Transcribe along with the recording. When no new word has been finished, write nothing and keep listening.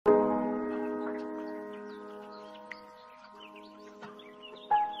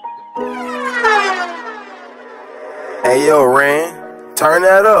Hey yo, Ren, turn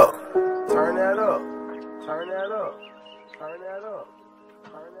that up. Turn that up. Turn that up. Turn that up.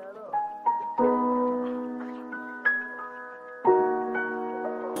 Turn that up.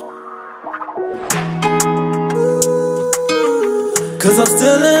 Cause I'm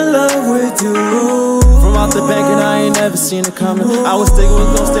still in love with you. From out the back and I ain't never seen it coming. I was thinking we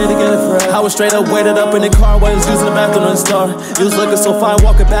was gonna stay together forever. I was straight up waited up in the car while I was using the bathroom in the store. You was looking so fine,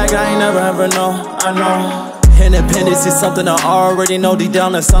 walking back, I ain't never ever know. I know independence is something I already know. Deep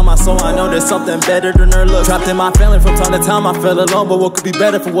down inside my soul, I know there's something better than her look. Trapped in my family from time to time, I feel alone. But what could be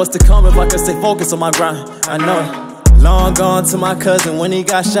better for what's to come if I could stay focused on my grind? I know it. Long gone to my cousin when he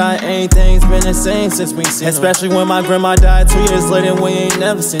got shot. Anything's been the same since we seen him. Especially when my grandma died 2 years later, we ain't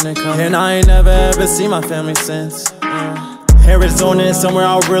never seen it come. And I ain't never ever seen my family since. Arizona is somewhere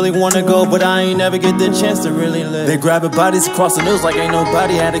I really wanna go, but I ain't never get the chance to really live. They grabbing bodies across the news like ain't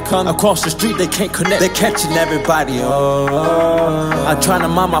nobody had to come. Across the street they can't connect, they catching everybody. I'm trying to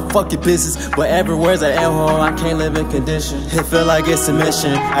mind my fucking business, but everywhere's an L-hole, I can't live in condition. It feel like it's a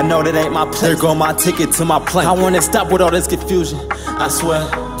mission, I know that ain't my place. There go my ticket to my plane. I wanna stop with all this confusion, I swear.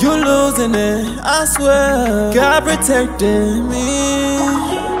 You're losing it, I swear. God protecting me,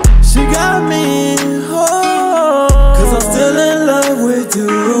 she got me, cause I'm still in love with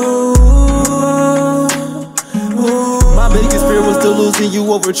you. My biggest fear was still losing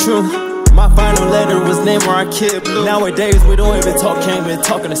you over truth. My final letter was named our kid blue. Nowadays we don't even talk, can't even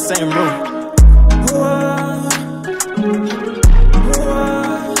talk in the same room.